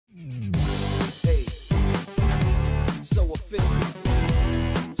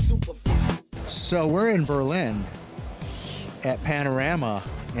So we're in Berlin at Panorama,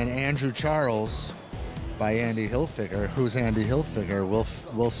 and Andrew Charles by Andy Hilfiger. Who's Andy Hilfiger?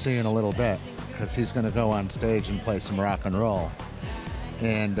 We'll see in a little bit, because he's going to go on stage and play some rock and roll.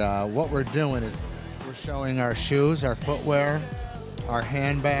 And what we're doing is we're showing our shoes, our footwear, our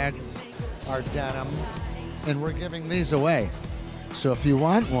handbags, our denim, and we're giving these away. So if you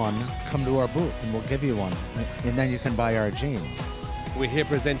want one, come to our booth and we'll give you one, and then you can buy our jeans. We're here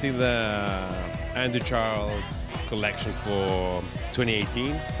presenting the Andrew Charles collection for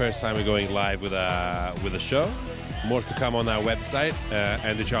 2018. First time we're going live with a show. More to come on our website,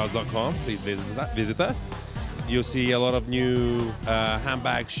 andrewcharles.com. Please visit us. You'll see a lot of new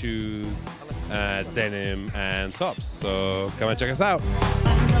handbags, shoes, denim, and tops. So come and check us out.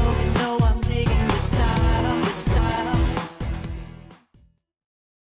 I know I'm digging the style.